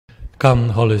Come,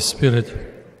 Holy Spirit,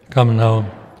 come now,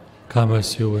 come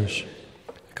as you wish.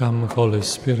 Come, Holy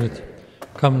Spirit,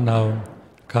 come now,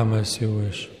 come as you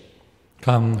wish.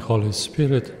 Come, Holy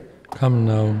Spirit, come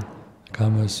now,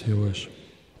 come as you wish.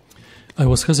 I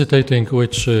was hesitating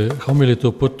which homily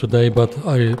to put today, but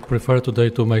I prefer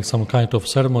today to make some kind of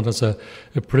sermon as a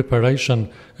preparation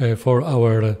for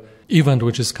our event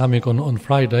which is coming on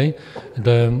Friday,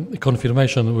 the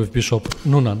confirmation with Bishop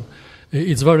Noonan.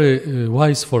 It's very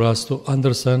wise for us to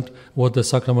understand what the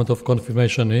sacrament of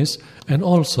confirmation is, and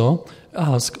also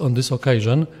ask on this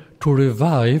occasion to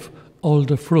revive all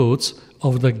the fruits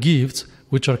of the gifts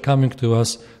which are coming to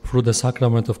us through the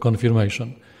sacrament of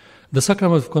confirmation. The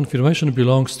sacrament of confirmation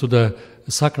belongs to the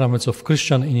sacraments of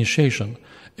Christian initiation.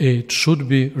 It should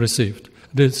be received.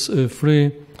 These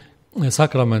three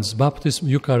sacraments, baptism,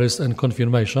 Eucharist, and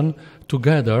confirmation,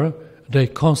 together they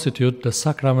constitute the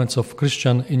sacraments of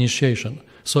Christian initiation.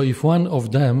 So if one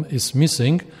of them is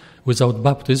missing, without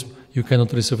baptism, you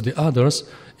cannot receive the others.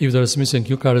 If there is missing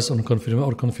Eucharist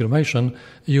or confirmation,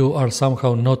 you are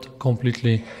somehow not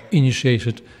completely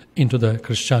initiated into the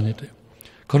Christianity.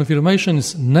 Confirmation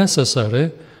is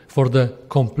necessary for the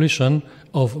completion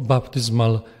of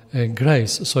baptismal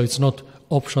grace, so it's not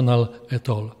optional at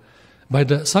all. By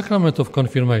the sacrament of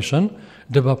confirmation,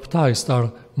 the baptized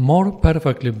are more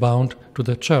perfectly bound to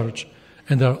the Church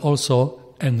and are also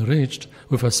enriched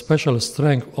with a special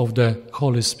strength of the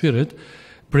Holy Spirit,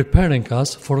 preparing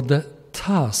us for the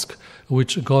task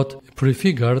which God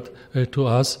prefigured to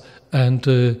us and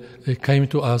came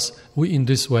to us in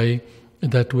this way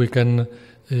that we can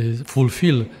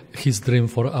fulfill His dream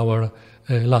for our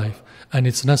life. And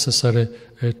it's necessary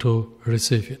to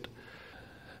receive it.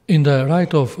 In the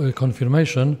rite of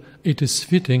confirmation, it is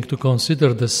fitting to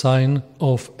consider the sign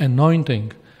of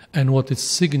anointing and what it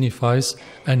signifies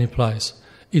and implies.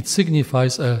 It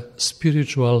signifies a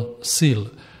spiritual seal.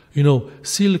 You know,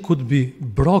 seal could be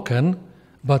broken,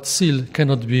 but seal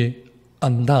cannot be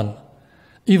undone.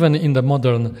 Even in the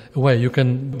modern way, you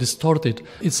can distort it.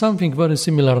 It's something very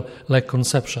similar like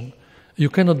conception. You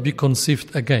cannot be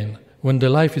conceived again. When the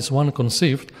life is one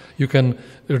conceived, you can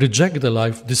reject the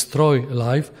life, destroy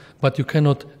life, but you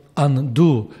cannot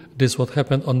undo this what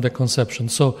happened on the conception.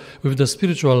 So with the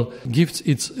spiritual gifts,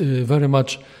 it's very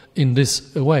much in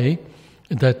this way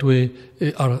that we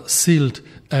are sealed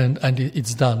and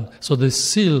it's done. So the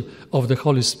seal of the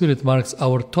Holy Spirit marks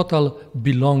our total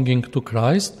belonging to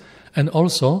Christ and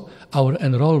also our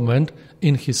enrollment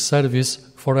in His service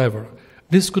forever.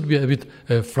 This could be a bit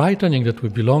frightening that we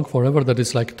belong forever, that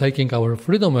is like taking our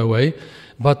freedom away,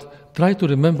 but try to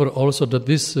remember also that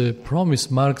this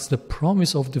promise marks the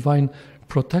promise of divine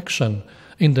protection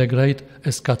in the great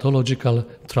eschatological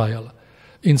trial.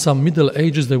 In some Middle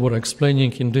Ages they were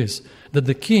explaining in this, that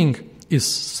the king is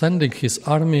sending his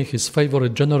army, his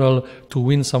favorite general, to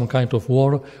win some kind of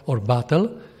war or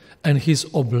battle, and he's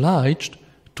obliged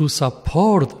to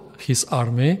support his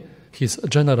army, his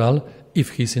general,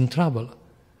 if he's in trouble.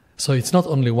 So it's not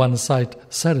only one-side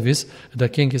service, the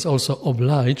king is also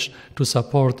obliged to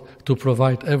support, to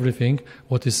provide everything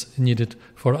what is needed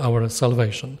for our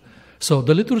salvation. So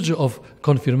the liturgy of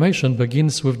confirmation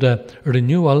begins with the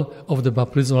renewal of the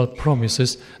baptismal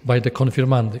promises by the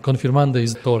confirmandi. Confirmandi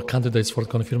is our candidates for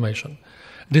confirmation.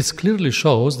 This clearly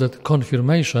shows that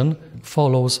confirmation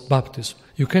follows baptism.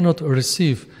 You cannot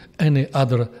receive any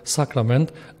other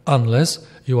sacrament unless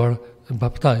you are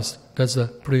baptized. That's the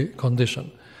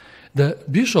precondition. The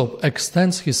bishop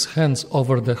extends his hands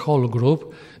over the whole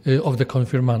group of the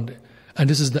confirmandi. And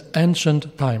this is the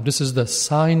ancient time. This is the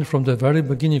sign from the very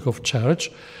beginning of Church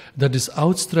that is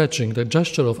outstretching, the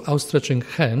gesture of outstretching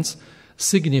hands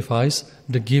signifies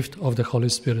the gift of the Holy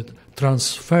Spirit,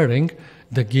 transferring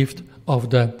the gift of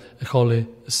the Holy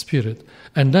Spirit.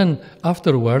 And then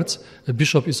afterwards, the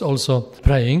bishop is also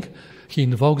praying. He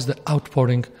invokes the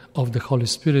outpouring of the Holy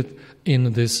Spirit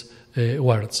in these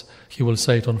words. He will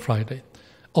say it on Friday.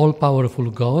 All-powerful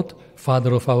God,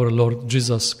 Father of our Lord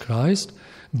Jesus Christ,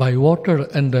 by water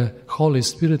and the Holy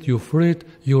Spirit you freed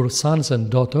your sons and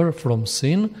daughters from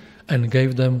sin and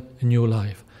gave them new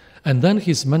life. And then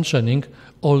he's mentioning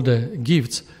all the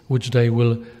gifts which they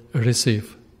will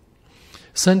receive.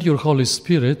 Send your Holy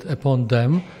Spirit upon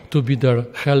them to be their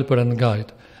helper and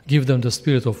guide. Give them the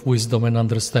spirit of wisdom and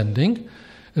understanding,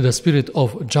 the spirit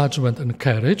of judgment and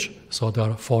courage, so there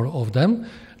are 4 of them,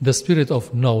 the spirit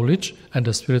of knowledge and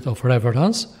the spirit of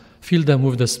reverence. Fill them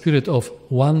with the spirit of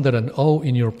wonder and awe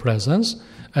in your presence.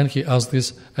 And he asks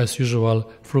this, as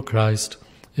usual, through Christ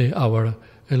our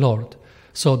Lord.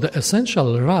 So the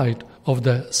essential rite of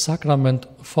the sacrament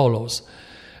follows.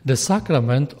 The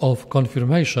sacrament of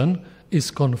confirmation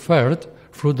is conferred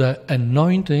through the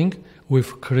anointing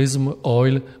with chrism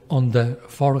oil on the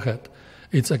forehead.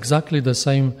 It's exactly the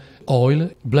same oil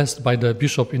blessed by the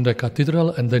bishop in the cathedral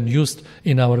and then used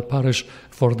in our parish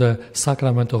for the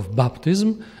sacrament of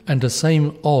baptism, and the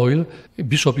same oil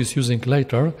bishop is using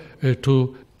later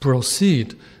to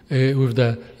proceed with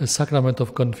the sacrament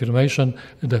of confirmation,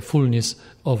 the fullness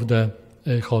of the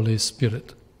Holy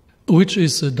Spirit, which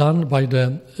is done by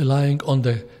the laying on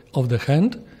of the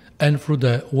hand and through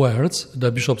the words.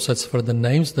 The bishop says for the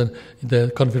names,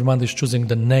 the confirmand is choosing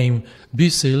the name, be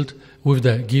sealed with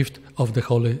the gift of the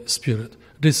Holy Spirit.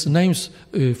 These names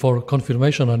for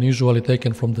confirmation are usually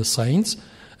taken from the saints,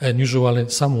 and usually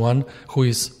someone who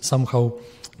is somehow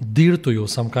dear to you,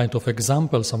 some kind of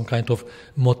example, some kind of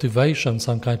motivation,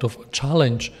 some kind of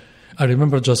challenge. I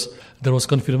remember just there was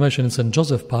confirmation in St.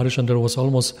 Joseph Parish, and there was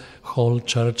almost whole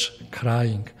church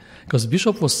crying. Because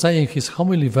Bishop was saying his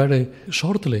homily very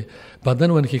shortly, but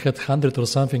then when he had 100 or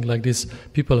something like this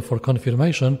people for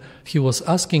confirmation, he was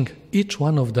asking each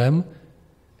one of them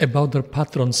about their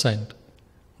patron saint,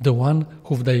 the one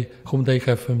whom they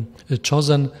have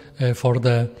chosen for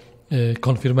the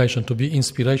confirmation, to be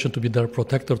inspiration, to be their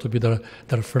protector, to be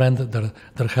their friend,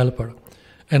 their helper.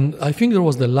 And I think there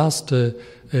was the last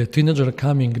teenager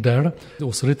coming there. It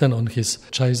was written on his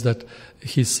chest that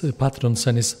his patron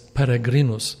saint is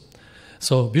Peregrinus.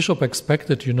 So Bishop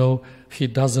expected, he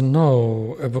doesn't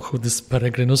know who this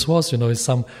Peregrinus was. It's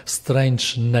some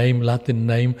strange name, Latin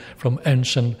name from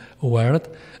ancient word.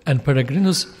 And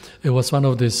Peregrinus was one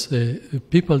of these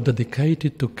people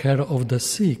dedicated to care of the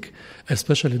sick,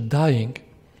 especially dying.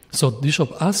 So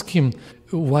Bishop asked him,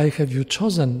 why have you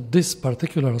chosen this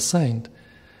particular saint?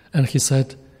 And he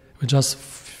said, just a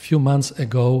few months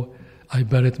ago, I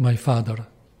buried my father.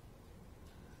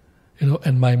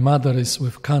 And my mother is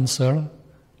with cancer,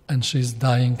 and she's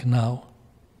dying now.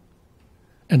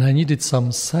 And I needed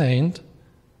some saint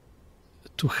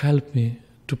to help me,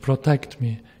 to protect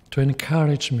me, to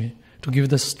encourage me, to give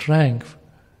the strength.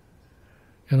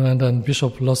 And then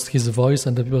Bishop lost his voice,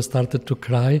 and the people started to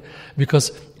cry,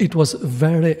 because it was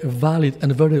very valid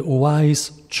and very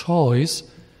wise choice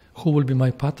who will be my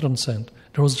patron saint.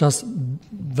 There was just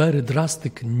very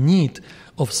drastic need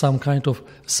of some kind of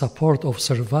support, of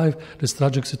survive this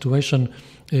tragic situation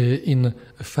in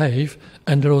faith,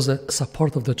 and there was a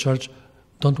support of the church.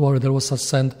 Don't worry, there was a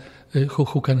saint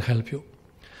who can help you.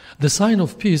 The sign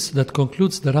of peace that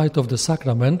concludes the rite of the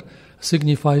sacrament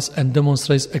signifies and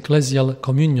demonstrates ecclesial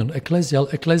communion.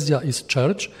 Ecclesia is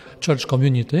church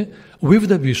community, with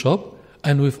the bishop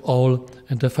and with all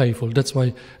the faithful. That's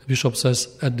why Bishop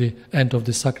says at the end of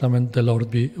the sacrament, the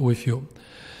Lord be with you.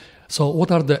 So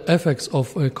what are the effects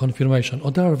of confirmation?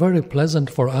 They are very pleasant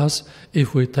for us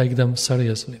if we take them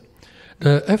seriously.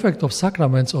 The effect of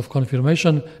sacraments of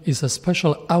confirmation is a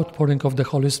special outpouring of the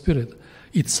Holy Spirit.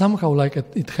 It's somehow like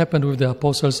it happened with the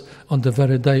apostles on the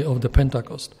very day of the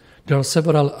Pentecost. There are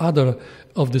several other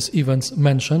of these events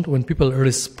mentioned when people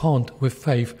respond with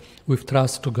faith, with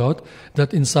trust to God,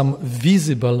 that in some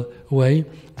visible way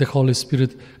the Holy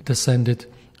Spirit descended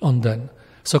on them.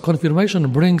 So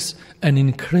confirmation brings an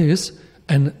increase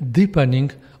and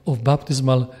deepening of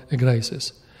baptismal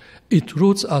graces. It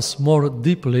roots us more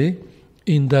deeply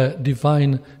in the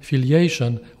divine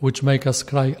filiation, which makes us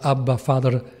cry, Abba,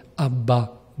 Father,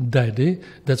 Abba, Daddy.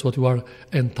 That's what we are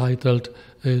entitled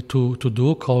to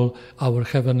do, call our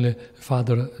Heavenly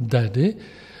Father Daddy.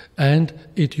 And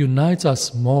it unites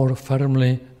us more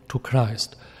firmly to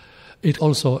Christ. It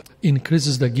also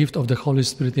increases the gift of the Holy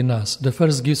Spirit in us. The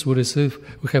first gifts we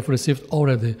have received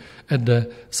already at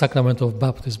the sacrament of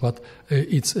baptism, but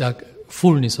it's a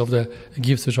fullness of the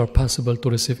gifts which are possible to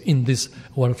receive in this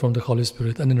work from the Holy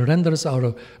Spirit. And it renders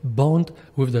our bond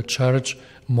with the church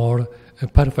more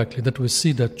perfectly, that we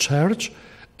see the church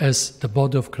as the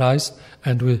body of Christ,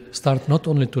 and we start not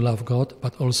only to love God,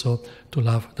 but also to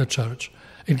love the church.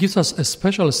 It gives us a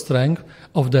special strength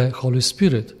of the Holy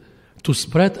Spirit to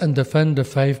spread and defend the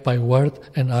faith by word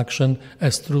and action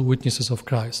as true witnesses of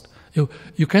Christ.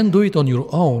 You can do it on your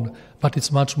own, but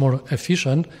it's much more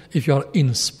efficient if you are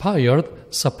inspired,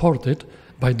 supported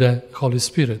by the Holy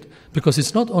Spirit. Because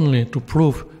it's not only to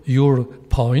prove your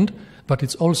point, but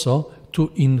it's also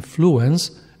to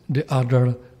influence the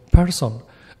other person.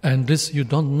 And this you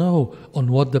don't know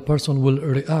on what the person will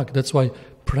react. That's why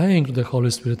praying to the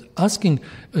Holy Spirit, asking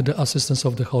the assistance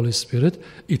of the Holy Spirit,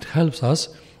 it helps us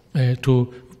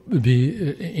to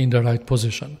be in the right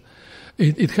position.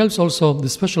 It helps also the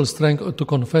special strength to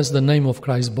confess the name of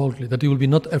Christ boldly, that you will be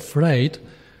not afraid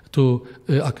to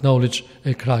acknowledge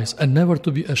Christ and never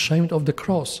to be ashamed of the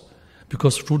cross.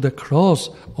 because through the cross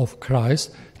of Christ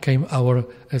came our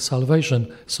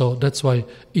salvation. So that's why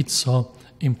it's so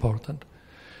important.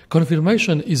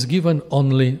 Confirmation is given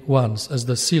only once, as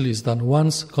the seal is done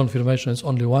once. Confirmation is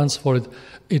only once, for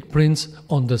it prints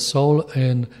on the soul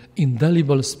an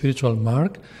indelible spiritual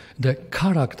mark, the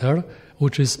character,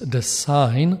 which is the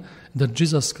sign that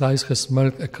Jesus Christ has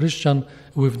made a Christian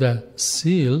with the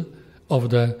seal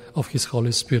of His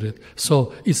Holy Spirit.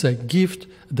 So it's a gift.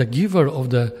 The giver of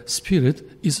the Spirit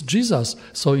is Jesus.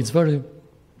 So it's very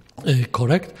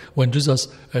correct when Jesus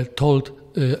told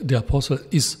the apostle,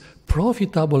 "It's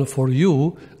profitable for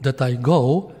you that I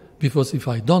go, because if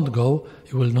I don't go,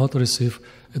 you will not receive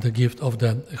the gift of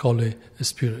the Holy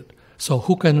Spirit." So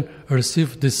who can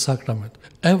receive this sacrament?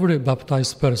 Every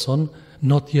baptized person,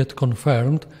 not yet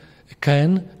confirmed,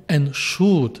 can and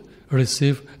should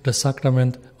receive the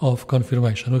sacrament of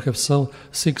confirmation. We have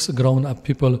 6 grown-up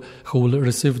people who will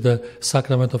receive the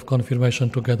sacrament of confirmation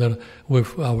together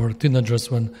with our teenagers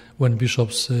when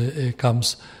bishops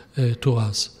comes to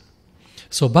us.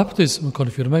 So baptism,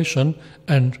 confirmation,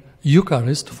 and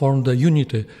Eucharist form the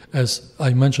unity. As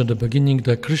I mentioned at the beginning,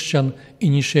 the Christian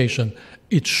initiation.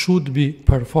 It should be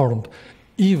performed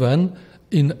even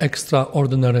in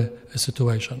extraordinary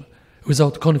situation.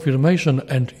 Without confirmation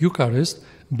and Eucharist,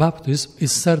 baptism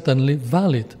is certainly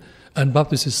valid, and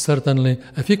baptism is certainly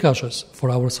efficacious for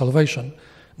our salvation.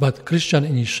 But Christian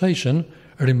initiation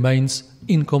remains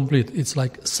incomplete. It's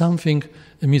like something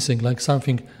missing, like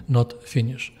something not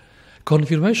finished.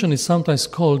 Confirmation is sometimes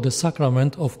called the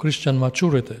sacrament of Christian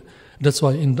maturity. That's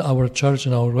why in our church,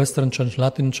 in our Western Church,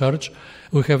 Latin Church,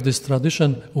 we have this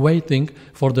tradition waiting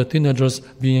for the teenagers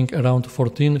being around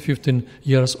 14, 15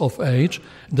 years of age,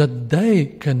 that they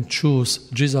can choose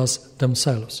Jesus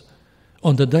themselves.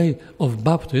 On the day of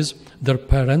baptism, their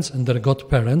parents and their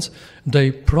godparents, they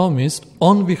promised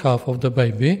on behalf of the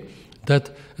baby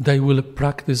that they will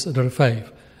practice their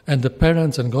faith. And the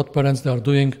parents and godparents, they are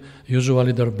doing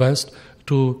usually their best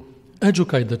to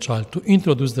educate the child, to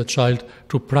introduce the child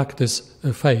to practice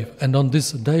faith. And on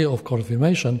this day of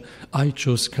confirmation, I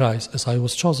choose Christ as I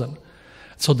was chosen.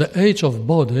 So the age of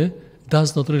body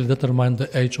does not really determine the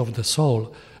age of the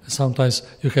soul. Sometimes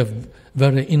you have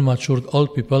very immature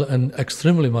old people and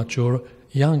extremely mature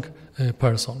young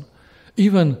person.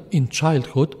 Even in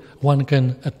childhood, one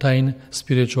can attain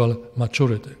spiritual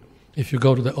maturity. If you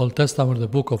go to the Old Testament, the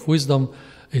Book of Wisdom,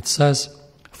 it says,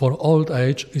 "For old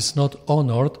age is not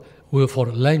honored for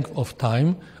length of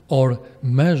time or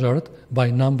measured by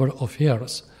number of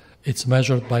years. It's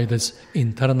measured by this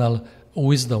internal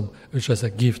wisdom, which is a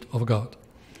gift of God."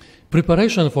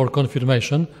 Preparation for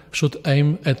confirmation should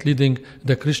aim at leading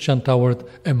the Christian toward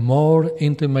a more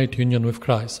intimate union with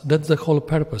Christ. That's the whole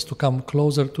purpose, to come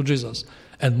closer to Jesus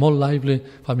and more lively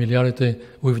familiarity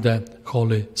with the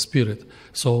Holy Spirit.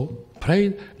 So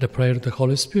pray the prayer of the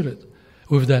Holy Spirit.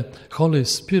 With the Holy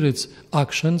Spirit's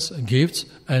actions, gifts,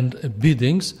 and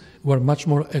biddings, we are much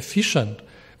more efficient.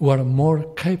 We are more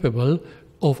capable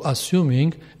of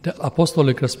assuming the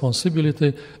apostolic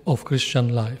responsibility of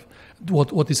Christian life.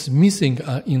 What is missing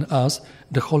in us,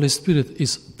 the Holy Spirit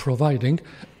is providing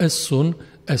as soon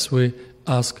as we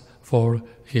ask for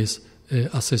His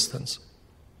assistance.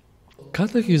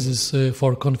 Catechesis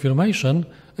for confirmation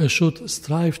should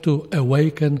strive to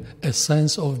awaken a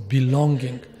sense of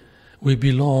belonging. We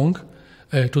belong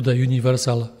to the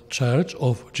universal church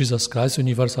of Jesus Christ.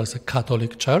 Universal is a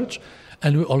Catholic church,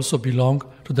 and we also belong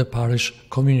to the parish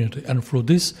community. And through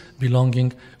this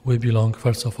belonging, we belong,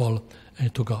 first of all,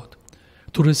 to God.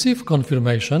 To receive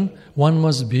confirmation, one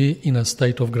must be in a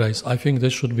state of grace. I think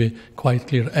this should be quite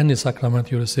clear. Any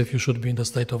sacrament you receive, you should be in the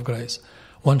state of grace.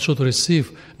 One should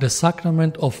receive the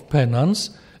sacrament of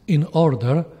penance in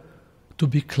order to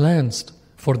be cleansed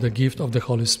for the gift of the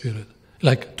Holy Spirit.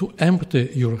 Like to empty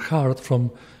your heart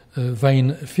from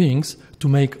vain things, to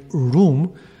make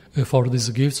room for these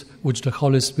gifts which the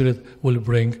Holy Spirit will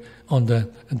bring on the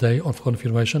day of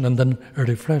confirmation and then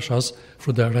refresh us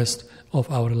through the rest of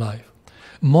our life.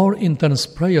 More intense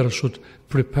prayer should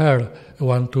prepare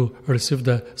one to receive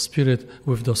the Spirit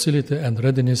with docility and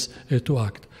readiness to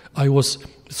act. I was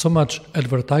so much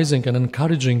advertising and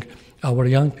encouraging our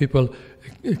young people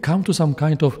come to some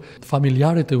kind of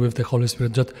familiarity with the Holy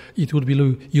Spirit, that it would be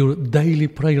your daily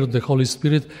prayer of the Holy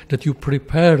Spirit, that you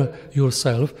prepare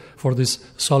yourself for this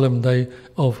solemn day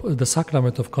of the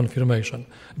sacrament of confirmation.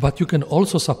 But you can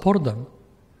also support them,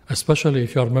 especially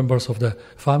if you are members of the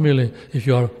family, if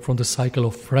you are from the cycle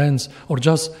of friends, or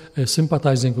just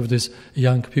sympathizing with these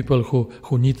young people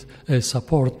who need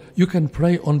support. You can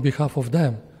pray on behalf of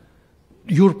them.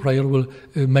 Your prayer will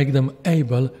make them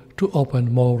able to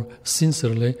open more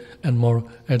sincerely and more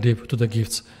deep to the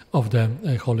gifts of the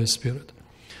Holy Spirit.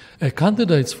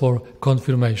 Candidates for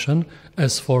confirmation,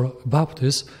 as for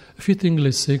baptism,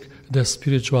 fittingly seek the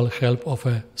spiritual help of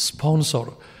a sponsor.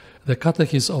 The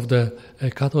Catechism of the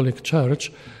Catholic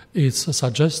Church is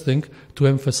suggesting to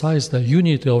emphasize the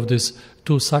unity of these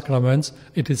two sacraments.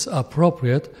 It is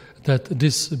appropriate that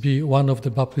this be one of the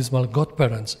baptismal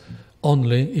godparents,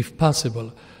 only if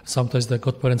possible. Sometimes the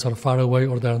godparents are far away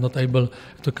or they are not able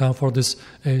to come for this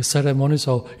ceremony,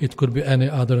 so it could be any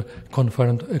other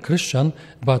confirmed Christian.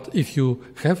 But if you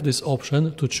have this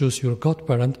option to choose your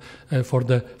godparent for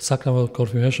the sacrament of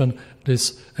confirmation,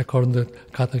 this, according to the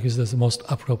Catechism, is the most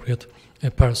appropriate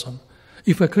person.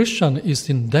 If a Christian is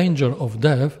in danger of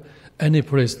death, any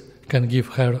priest can give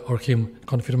her or him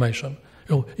confirmation.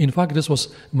 In fact, this was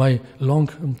my long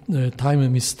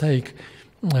time mistake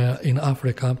in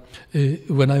Africa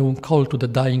when I called to the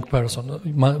dying person.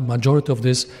 Majority of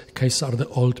these cases are the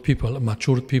old people,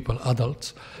 mature people,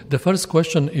 adults. The first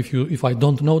question, if I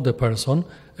don't know the person,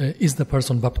 is the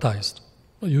person baptized?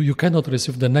 You cannot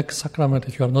receive the next sacrament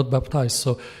if you are not baptized.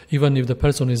 So even if the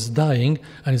person is dying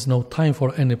and is no time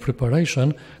for any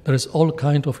preparation, there is all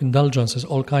kind of indulgences,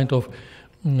 all kind of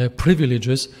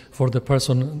privileges for the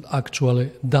person actually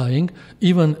dying,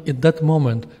 even at that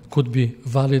moment could be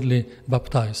validly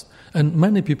baptized. And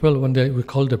many people, when we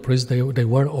call the priest, they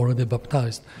were already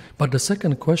baptized. But the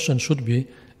second question should be,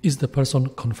 is the person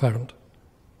confirmed?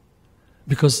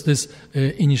 Because this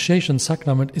initiation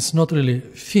sacrament is not really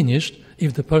finished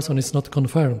if the person is not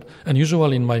confirmed. And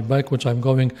usually in my bag, which I'm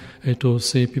going to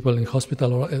see people in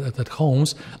hospital or at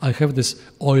homes, I have this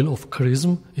oil of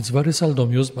chrism. It's very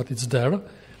seldom used, but it's there.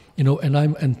 And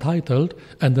I'm entitled,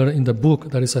 and there in the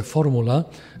book there is a formula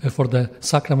for the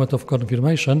sacrament of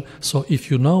confirmation. So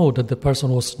if you know that the person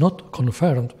was not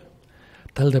confirmed,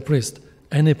 tell the priest.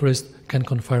 Any priest can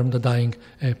confirm the dying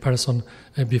person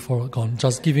before gone,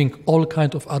 just giving all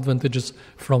kind of advantages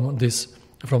from this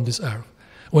earth.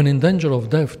 When in danger of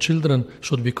death, children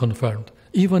should be confirmed,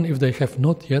 even if they have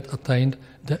not yet attained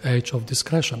the age of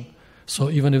discretion. So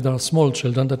even if there are small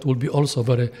children, that will be also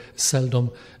very seldom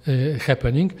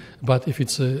happening. But if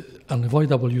it's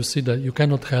unavoidable, you see that you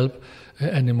cannot help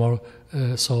anymore,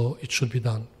 so it should be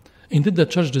done. Indeed, the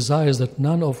Church desires that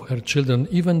none of her children,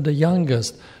 even the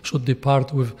youngest, should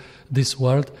depart with this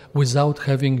world without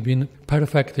having been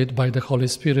perfected by the Holy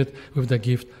Spirit with the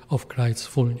gift of Christ's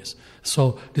fullness.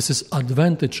 So this is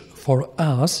advantage for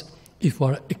us if we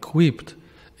are equipped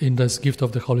in this gift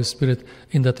of the Holy Spirit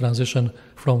in the transition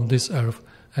from this earth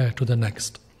to the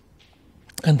next.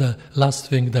 And the last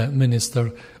thing, the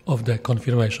minister of the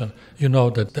confirmation. You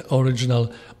know that the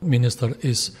original minister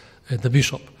is the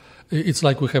bishop. It's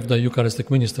like we have the Eucharistic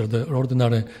minister. The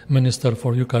ordinary minister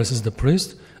for Eucharist is the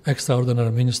priest.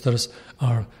 Extraordinary ministers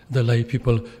are the lay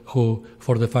people who,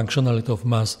 for the functionality of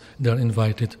Mass, they are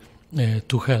invited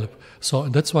to help. So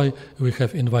that's why we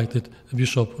have invited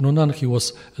Bishop Nunan. He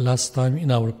was last time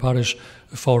in our parish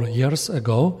 4 years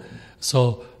ago.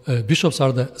 So bishops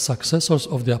are the successors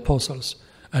of the apostles.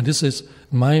 And this is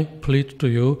my plea to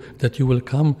you, that you will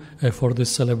come for this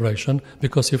celebration,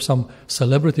 because if some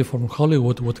celebrity from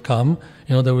Hollywood would come,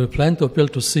 there will be plenty of people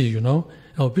to see,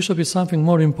 Bishop is something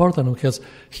more important, because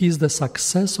he is the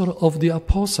successor of the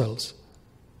apostles.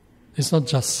 It's not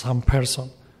just some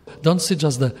person. Don't see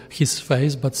just his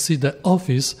face, but see the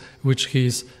office which he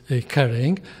is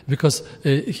carrying, because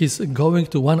he's going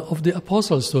to one of the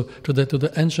apostles to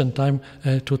the ancient time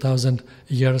 2,000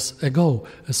 years ago.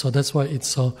 So that's why it's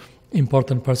so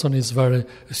important person. Is very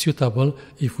suitable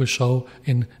if we show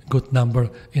in good number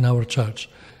in our church.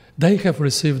 They have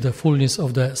received the fullness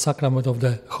of the sacrament of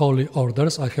the holy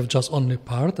orders. I have just only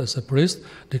part as a priest.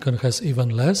 Deacon has even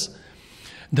less.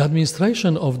 The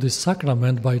administration of this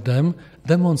sacrament by them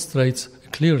demonstrates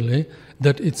clearly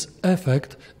that its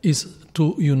effect is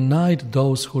to unite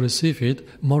those who receive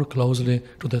it more closely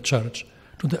to the Church,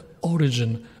 to the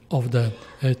origin of the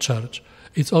Church.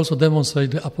 It also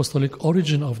demonstrates the apostolic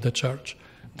origin of the Church,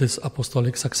 this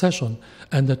apostolic succession,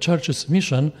 and the Church's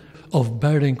mission of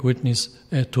bearing witness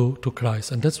to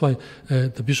Christ. And that's why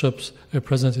the bishop's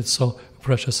presence is so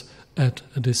precious at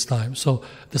this time. So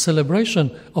the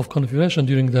celebration of confirmation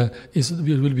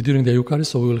will be during the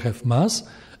Eucharist, so we will have Mass,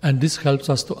 and this helps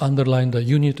us to underline the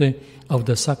unity of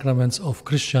the sacraments of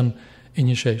Christian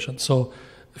initiation. So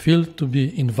feel to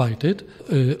be invited.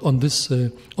 On this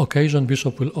occasion,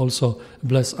 Bishop will also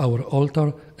bless our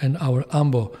altar and our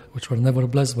ambo, which were never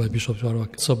blessed by Bishop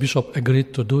Joarłak. So Bishop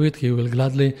agreed to do it. He will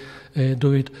gladly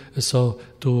do it. So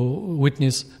to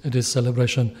witness this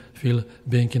celebration, feel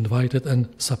being invited and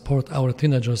support our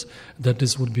teenagers, that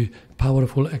this would be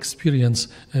powerful experience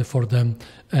for them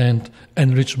and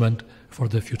enrichment for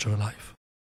the future life.